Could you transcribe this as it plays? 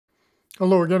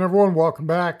Hello again, everyone. Welcome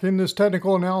back. In this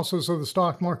technical analysis of the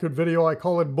stock market video, I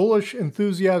call it Bullish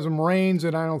Enthusiasm Reigns,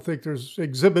 and I don't think there's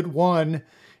Exhibit 1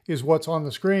 is what's on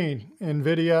the screen.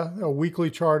 NVIDIA, a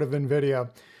weekly chart of NVIDIA.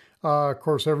 Of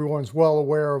course, everyone's well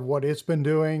aware of what it's been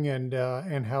doing and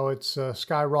how it's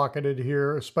skyrocketed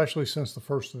here, especially since the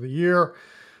first of the year.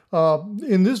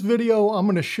 In this video, I'm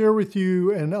going to share with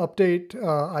you an update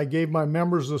I gave my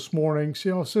members this morning.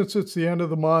 So, since it's the end of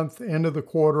the month, end of the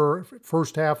quarter,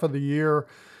 first half of the year,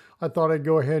 I thought I'd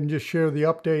go ahead and just share the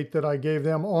update that I gave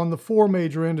them on the 4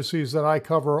 major indices that I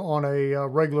cover on a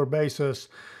regular basis.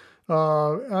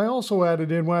 I also added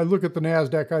in, when I look at the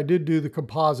Nasdaq, I did do the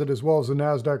composite as well as the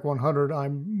Nasdaq 100.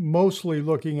 I'm mostly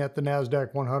looking at the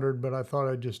Nasdaq 100, but I thought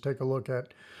I'd just take a look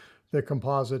at the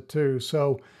composite too.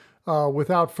 So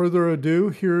without further ado,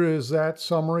 here is that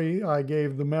summary I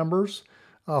gave the members.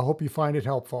 I hope you find it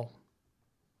helpful.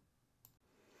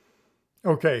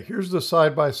 Okay, here's the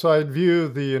side-by-side view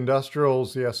of the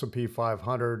industrials, the S&P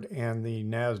 500 and the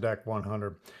Nasdaq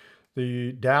 100.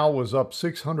 The Dow was up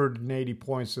 680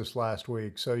 points this last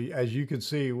week. So as you can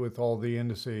see with all the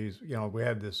indices, we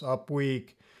had this up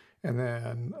week, and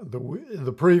then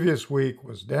the previous week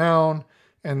was down,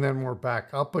 and then we're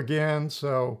back up again.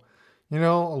 So,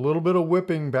 a little bit of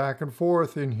whipping back and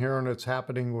forth in here, and it's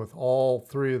happening with all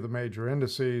 3 of the major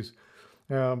indices.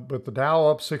 But the Dow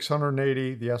up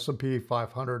 680, the S&P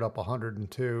 500 up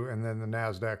 102, and then the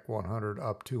Nasdaq 100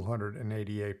 up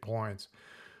 288 points.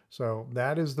 So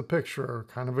that is the picture,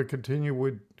 kind of a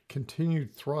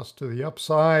continued thrust to the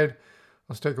upside.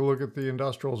 Let's take a look at the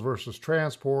industrials versus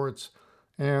transports.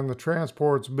 And the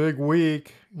transports, big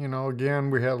week.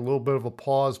 Again, we had a little bit of a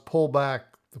pause, pullback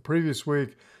the previous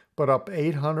week, but up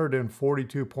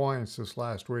 842 points this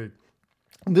last week.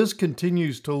 This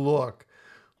continues to look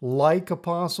like a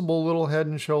possible little head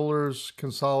and shoulders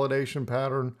consolidation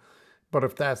pattern. But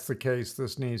if that's the case,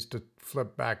 this needs to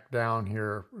flip back down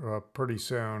here pretty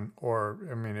soon, or,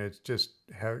 it's just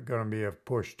going to be a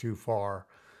push too far.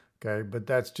 Okay, but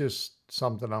that's just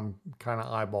something I'm kind of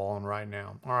eyeballing right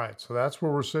now. All right, so that's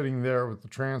where we're sitting there with the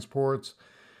transports.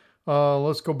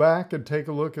 Let's go back and take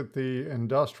a look at the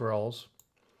industrials.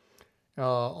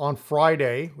 On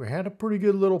Friday, we had a pretty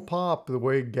good little pop, the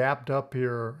way it gapped up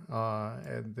here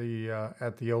at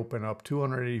the open, up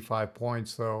 285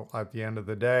 points, though, at the end of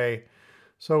the day.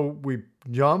 So we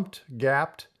jumped,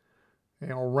 gapped,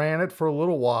 ran it for a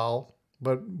little while,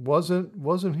 but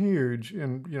wasn't huge,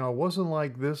 and it wasn't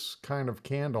like this kind of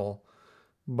candle.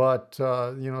 But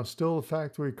still, the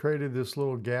fact that we created this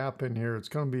little gap in here, it's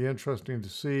going to be interesting to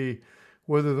see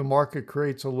whether the market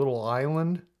creates a little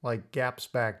island, like gaps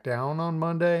back down on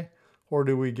Monday, or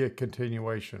do we get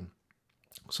continuation?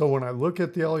 So when I look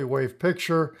at the Elliott wave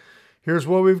picture, here's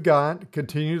what we've got.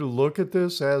 Continue to look at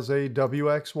this as a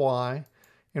WXY.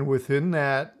 And within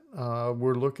that,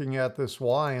 we're looking at this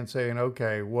Y and saying,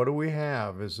 okay, what do we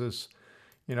have? Is this,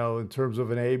 in terms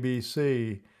of an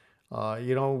ABC?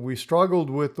 We struggled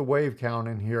with the wave count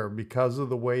in here because of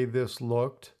the way this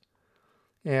looked.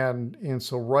 And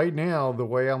so right now, the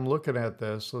way I'm looking at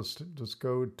this, let's just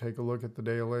go take a look at the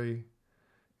daily.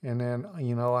 And then,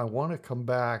 I want to come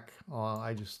back.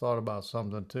 I just thought about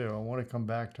something too. I want to come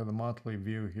back to the monthly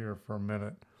view here for a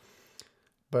minute.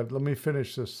 But let me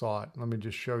finish this thought. Let me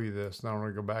just show you this. Now I'm going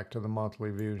to go back to the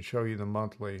monthly view and show you the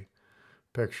monthly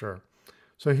picture.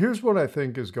 So here's what I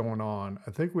think is going on.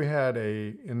 I think we had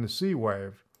in the C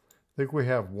wave, I think we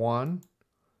have 1,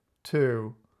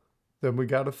 2, then we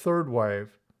got a third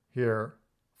wave here,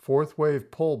 4th wave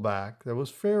pullback that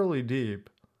was fairly deep.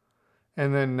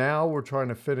 And then now we're trying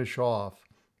to finish off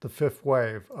the 5th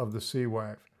wave of the C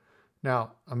wave.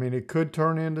 Now, it could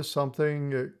turn into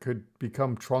something, it could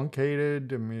become truncated.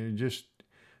 Just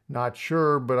not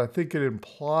sure, but I think it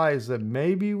implies that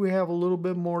maybe we have a little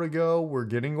bit more to go. We're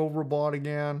getting overbought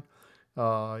again.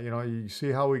 You see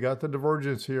how we got the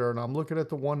divergence here, and I'm looking at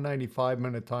the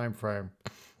 195-minute time frame.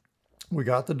 We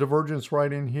got the divergence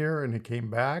right in here, and it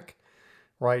came back.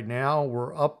 Right now,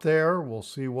 we're up there. We'll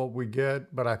see what we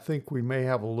get, but I think we may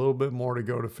have a little bit more to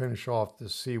go to finish off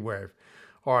this C wave.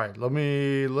 All right,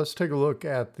 let's take a look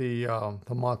at the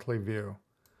monthly view.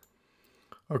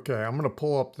 Okay, I'm going to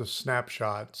pull up the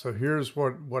snapshot. So here's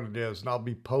what it is, and I'll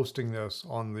be posting this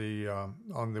on the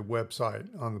website,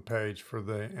 on the page for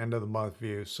the end of the month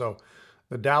view. So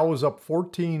the Dow was up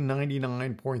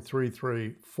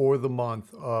 1499.33 for the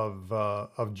month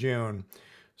of June.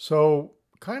 So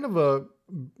kind of a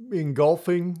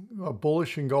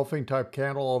bullish engulfing type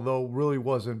candle, although really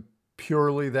wasn't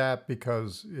purely that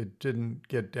because it didn't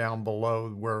get down below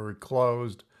where it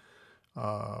closed.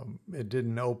 It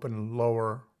didn't open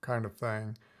lower kind of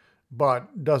thing.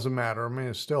 but doesn't matter. I mean,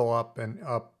 it's still up and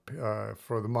up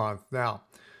for the month. Now,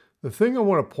 the thing I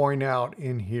want to point out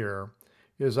in here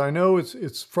is I know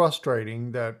it's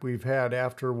frustrating that we've had,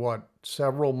 after what,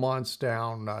 several months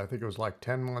down, I think it was like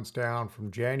 10 months down from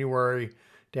January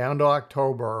down to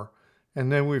October,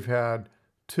 and then we've had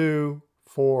 2,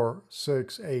 4,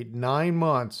 6, 8, 9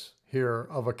 months here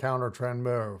of a counter trend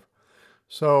move.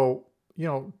 So,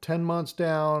 10 months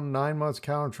down, 9 months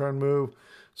counter trend move.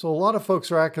 So a lot of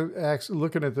folks are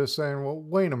looking at this saying, well,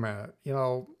 wait a minute,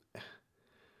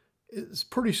 it's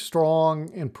pretty strong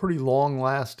and pretty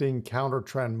long-lasting counter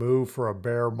trend move for a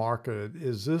bear market.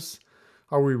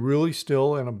 Are we really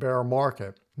still in a bear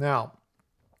market? Now,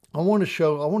 I want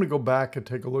to go back and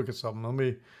take a look at something.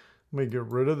 Let me get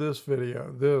rid of this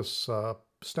video, this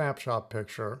snapshot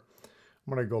picture.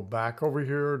 I'm going to go back over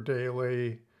here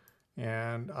daily,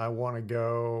 and I want to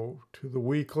go to the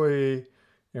weekly.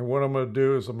 And what I'm going to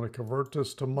do is I'm going to convert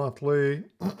this to monthly.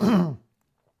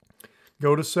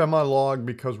 Go to semi-log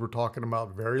because we're talking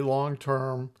about very long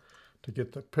term to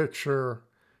get the picture.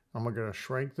 I'm going to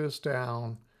shrink this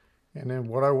down. And then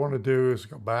what I want to do is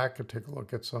go back and take a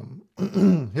look at some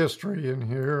history in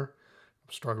here.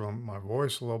 I'm struggling with my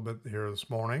voice a little bit here this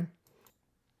morning.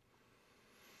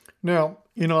 Now,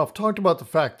 I've talked about the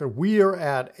fact that we are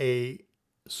at a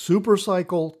super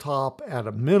cycle top at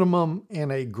a minimum,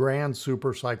 and a grand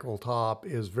super cycle top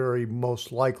is very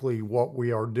most likely what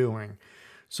we are doing.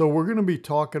 So we're going to be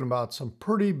talking about some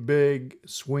pretty big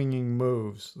swinging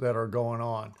moves that are going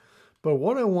on. But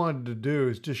what I wanted to do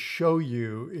is just show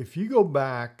you, if you go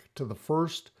back to the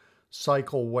first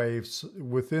cycle waves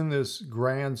within this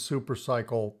grand super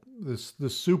cycle, this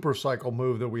super cycle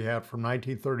move that we had from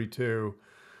 1932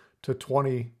 to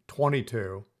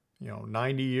 2022,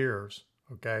 90 years,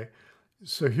 okay?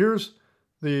 So here's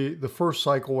the first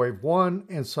cycle wave 1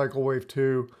 and cycle wave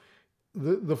 2.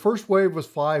 The first wave was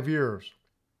 5 years.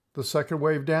 The second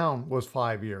wave down was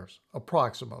 5 years,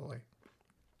 approximately.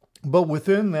 But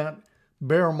within that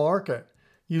bear market,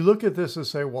 you look at this and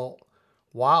say, well,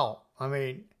 wow, I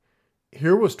mean,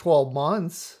 here was 12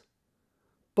 months,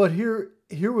 but here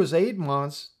was 8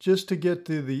 months just to get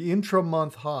to the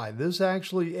intra-month high. This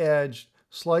actually edged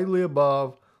slightly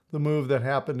above the move that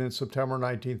happened in September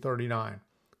 1939.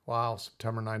 Wow,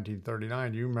 September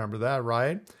 1939, you remember that,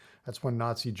 right? That's when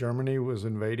Nazi Germany was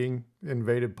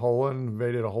invaded Poland,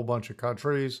 invaded a whole bunch of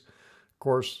countries. Of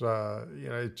course,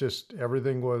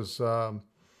 everything was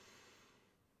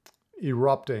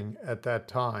erupting at that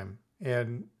time.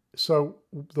 And so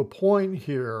the point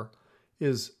here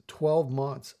is 12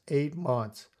 months, 8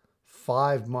 months,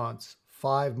 5 months,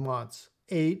 5 months,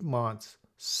 8 months,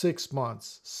 6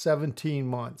 months, 17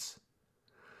 months.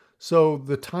 So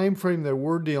the time frame that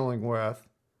we're dealing with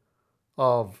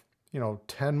of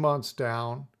 10 months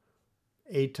down,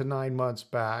 8 to 9 months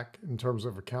back in terms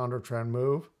of a counter trend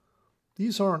move,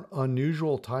 these aren't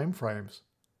unusual time frames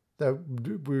that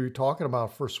we're talking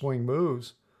about for swing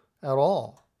moves at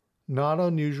all. Not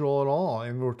unusual at all.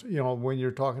 And when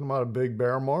you're talking about a big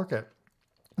bear market.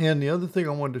 And the other thing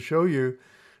I wanted to show you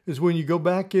is when you go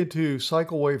back into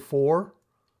cycle wave 4.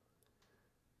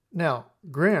 Now,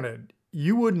 granted,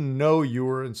 you wouldn't know you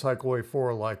were in cycle wave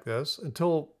 4 like this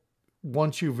until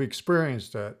once you've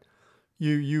experienced it.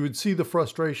 You would see the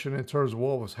frustration in terms of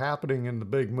what was happening in the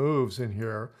big moves in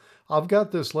here. I've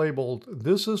got this labeled,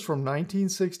 this is from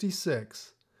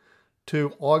 1966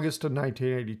 to August of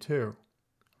 1982.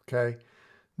 Okay,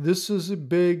 this is a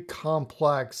big,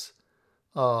 complex,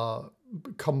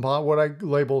 what I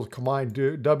labeled combined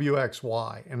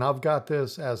WXY. And I've got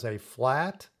this as a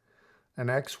flat, an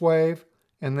X wave,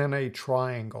 and then a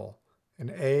triangle.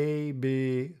 An A,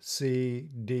 B, C,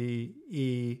 D,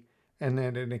 E, and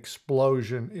then an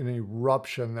explosion, an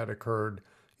eruption that occurred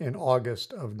in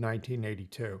August of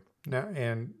 1982. Now,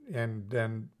 and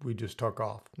then we just took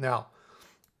off. Now,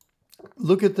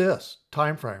 look at this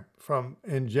time frame from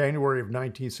in January of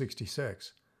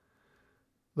 1966.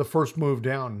 The first move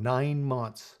down, 9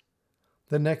 months.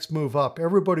 The next move up,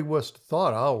 everybody was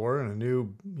thought, oh, we're in a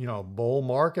new, bull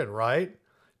market, right?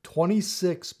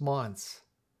 26 months.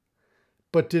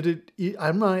 But did it?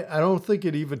 I don't think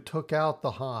it even took out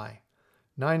the high,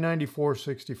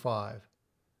 994.65.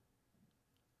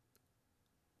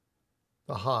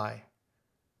 The high,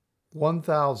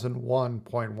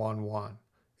 1001.11.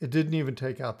 It didn't even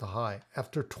take out the high.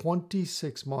 After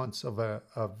 26 months of a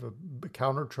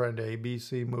counter trend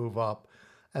ABC move up,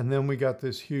 and then we got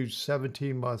this huge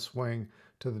 17-month swing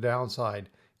to the downside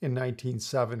in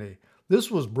 1970.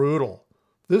 This was brutal.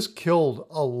 This killed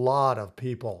a lot of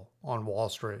people on Wall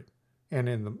Street and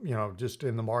in the, just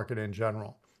in the market in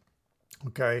general.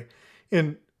 Okay.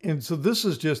 And And so this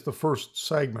is just the first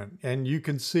segment, and you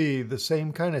can see the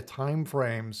same kind of time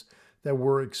frames that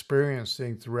we're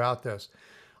experiencing throughout this.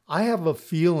 I have a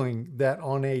feeling that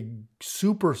on a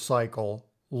super cycle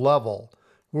level,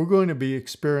 we're going to be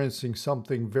experiencing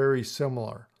something very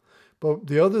similar. But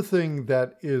the other thing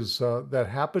that is that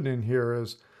happened in here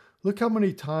is, look how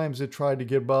many times it tried to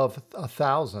get above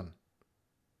 1,000,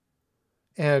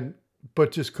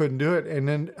 but just couldn't do it. And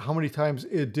then how many times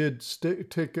it did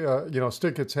stick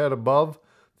its head above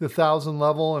the 1,000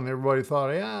 level, and everybody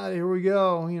thought, yeah, here we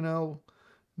go,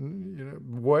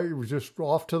 it was just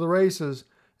off to the races.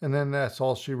 And then that's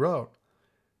all she wrote.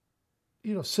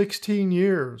 16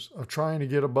 years of trying to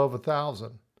get above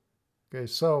 1,000. Okay,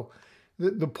 so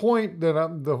the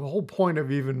whole point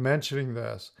of even mentioning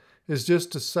this is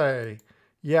just to say,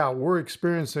 yeah, we're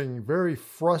experiencing very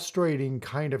frustrating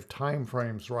kind of time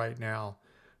frames right now,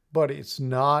 but it's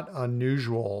not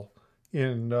unusual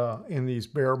in these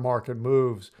bear market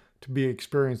moves to be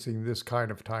experiencing this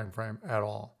kind of time frame at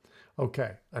all.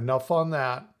 Okay, enough on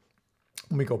that.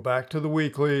 Let me go back to the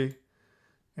weekly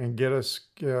and get us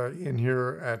in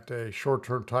here at a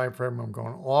short-term time frame. I'm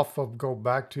go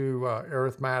back to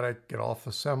arithmetic, get off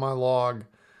the semi-log,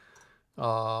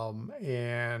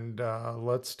 and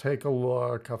let's take a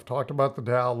look. I've talked about the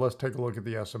Dow. Let's take a look at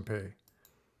the S&P.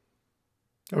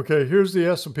 Okay, here's the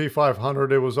S&P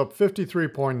 500. It was up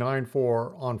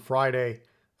 53.94 on Friday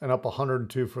and up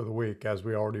 102 for the week, as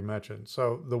we already mentioned.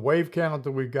 So the wave count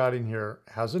that we've got in here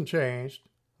hasn't changed.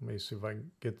 Let me see if I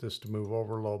can get this to move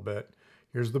over a little bit.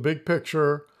 Here's the big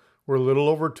picture. We're a little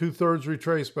over 2/3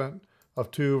 retracement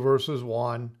of 2 versus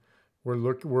 1. We're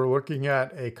looking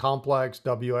at a complex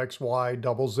WXY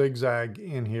double zigzag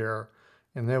in here.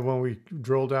 And then when we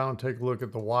drill down and take a look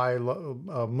at the Y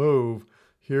move,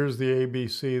 here's the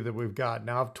ABC that we've got.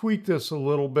 Now I've tweaked this a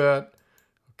little bit,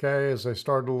 okay, as I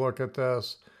started to look at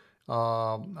this.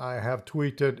 I have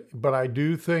tweaked it, but I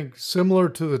do think, similar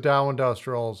to the Dow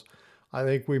Industrials, I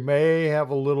think we may have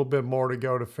a little bit more to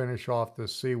go to finish off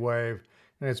this C wave,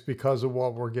 and it's because of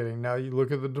what we're getting. Now you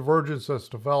look at the divergence that's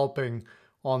developing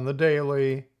on the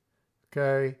daily,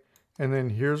 okay? And then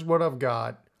here's what I've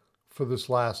got for this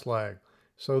last leg.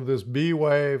 So this B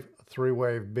wave,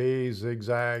 3-wave B,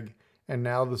 zigzag, and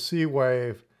now the C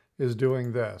wave is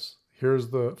doing this. Here's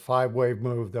the 5-wave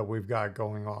move that we've got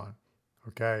going on,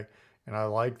 okay? And I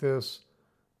like this,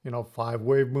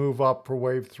 5-wave move up for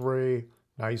wave 3.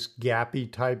 Nice gappy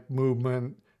type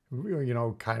movement,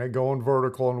 kind of going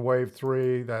vertical in wave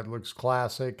 3. That looks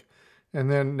classic. And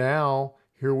then now,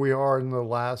 here we are in the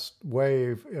last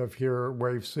wave of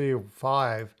wave C of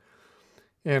 5.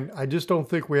 And I just don't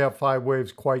think we have 5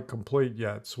 waves quite complete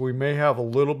yet. So we may have a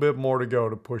little bit more to go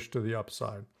to push to the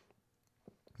upside.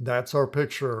 That's our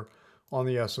picture on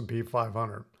the S&P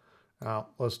 500. Now,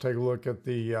 let's take a look at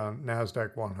the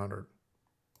Nasdaq 100.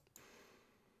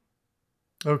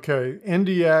 Okay,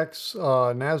 NDX,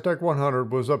 Nasdaq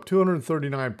 100 was up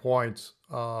 239 points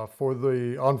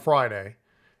on Friday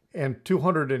and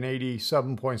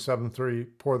 287.73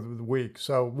 for the week.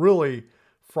 So really,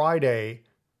 Friday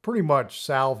pretty much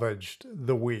salvaged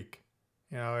the week,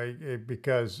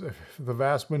 because the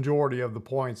vast majority of the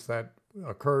points that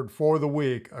occurred for the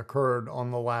week occurred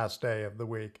on the last day of the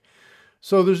week.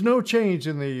 So there's no change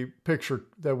in the picture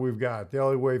that we've got, the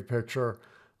Elliott wave picture.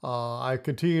 I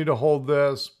continue to hold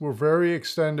this. We're very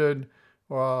extended.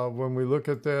 When we look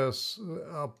at this,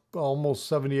 up almost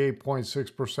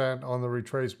 78.6% on the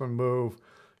retracement move.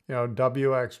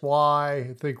 WXY,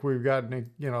 I think we've got,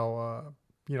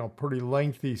 pretty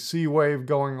lengthy C wave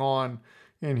going on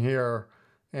in here.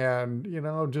 And,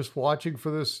 just watching for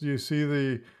this, you see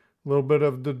the little bit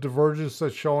of the divergence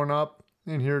that's showing up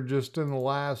in here just in the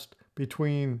last,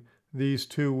 between these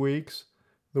 2 weeks.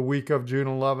 The week of June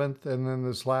 11th, and then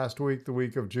this last week, the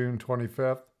week of June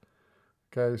 25th.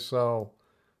 Okay, so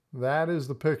that is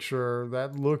the picture.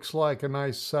 That looks like a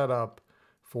nice setup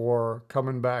for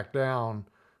coming back down,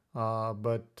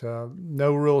 but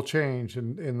no real change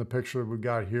in the picture that we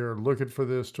got here. Looking for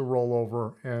this to roll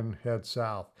over and head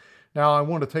south. Now, I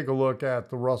want to take a look at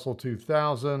the Russell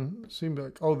 2000. Seemed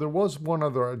like, there was one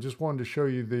other. I just wanted to show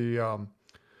you the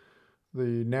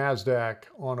NASDAQ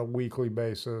on a weekly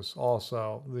basis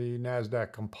also, the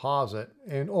NASDAQ Composite,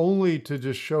 and only to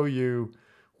just show you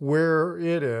where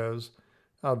it is,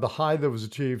 the high that was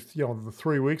achieved, the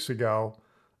 3 weeks ago,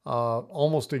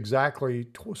 almost exactly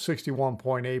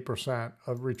 61.8%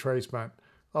 of retracement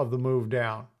of the move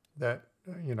down that,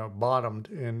 bottomed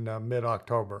in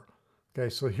mid-October. Okay,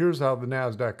 so here's how the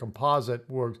NASDAQ Composite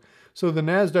works. So the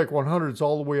NASDAQ 100 is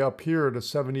all the way up here to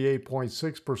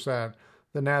 78.6%.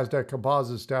 The NASDAQ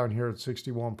Composite's down here at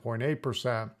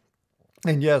 61.8%.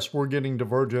 And yes, we're getting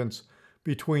divergence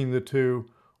between the two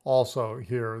also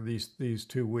here, these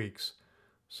 2 weeks.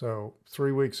 So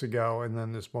 3 weeks ago and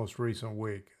then this most recent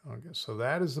week. Okay, so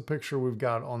that is the picture we've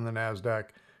got on the Nasdaq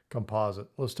Composite.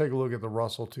 Let's take a look at the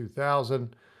Russell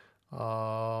 2000.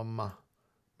 Let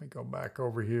me go back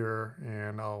over here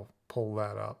and I'll pull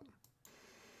that up.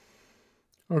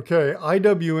 Okay,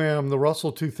 IWM, the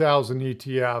Russell 2000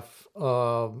 ETF,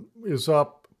 is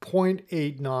up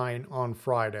 0.89 on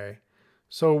Friday.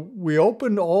 So we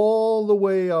opened all the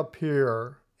way up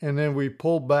here and then we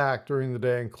pulled back during the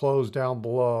day and closed down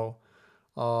below.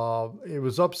 It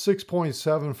was up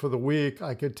 6.7 for the week.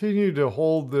 I continue to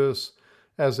hold this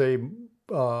as a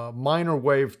minor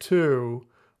wave 2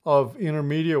 of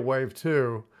intermediate wave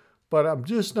 2, but I'm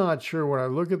just not sure when I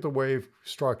look at the wave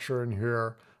structure in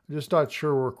here. I'm just not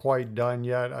sure we're quite done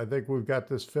yet. I think we've got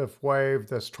this 5th wave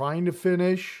that's trying to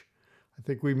finish. I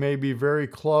think we may be very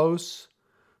close,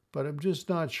 but I'm just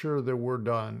not sure that we're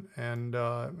done. And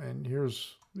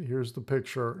here's the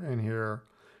picture in here.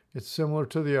 It's similar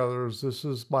to the others. This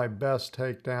is my best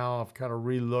take now. I've kind of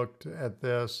re-looked at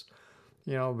this.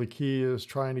 You know, the key is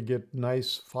trying to get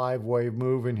nice 5-wave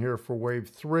move in here for wave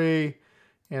 3.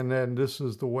 And then this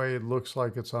is the way it looks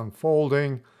like it's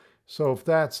unfolding. So if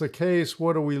that's the case,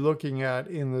 what are we looking at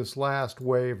in this last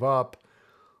wave up?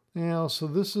 You know, so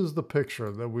this is the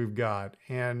picture that we've got.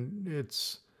 And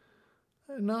it's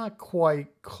not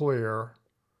quite clear.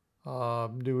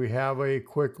 Do we have a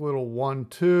quick little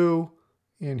 1-2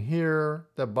 in here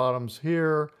that bottoms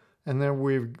here? And then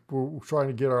we're trying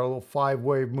to get our little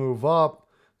 5-wave move up.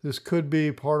 This could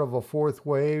be part of a 4th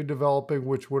wave developing,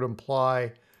 which would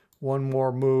imply one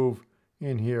more move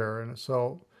in here. And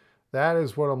so that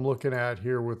is what I'm looking at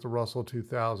here with the Russell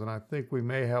 2000. I think we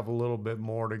may have a little bit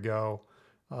more to go,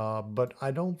 but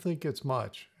I don't think it's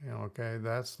much. You know, okay,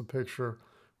 that's the picture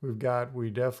we've got.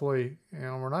 We definitely, you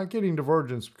know, we're not getting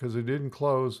divergence because it didn't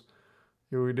close.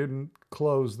 We didn't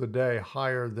close the day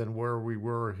higher than where we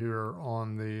were here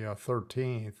on the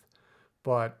 13th.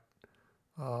 But,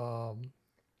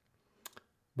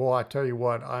 boy, I tell you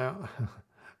what,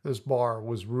 this bar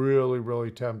was really, really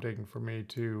tempting for me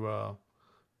to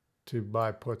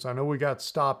buy puts. I know we got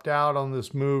stopped out on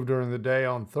this move during the day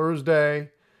on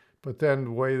Thursday, but then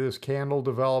the way this candle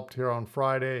developed here on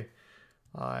Friday,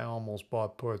 I almost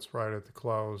bought puts right at the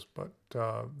close, but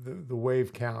the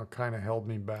wave count kind of held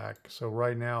me back. So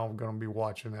right now I'm going to be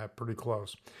watching that pretty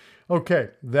close.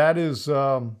 Okay, that is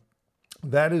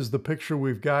the picture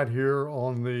we've got here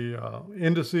on the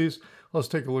indices. Let's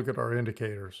take a look at our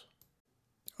indicators.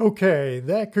 Okay,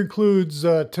 that concludes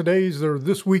today's or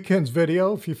this weekend's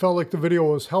video. If you felt like the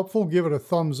video was helpful, give it a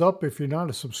thumbs up. If you're not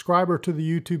a subscriber to the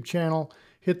YouTube channel,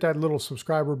 hit that little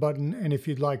subscriber button. And if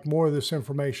you'd like more of this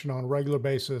information on a regular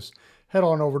basis, head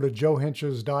on over to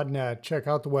joehenches.net. Check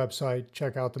out the website,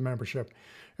 check out the membership.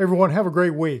 Everyone, have a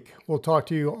great week. We'll talk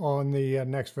to you on the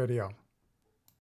next video.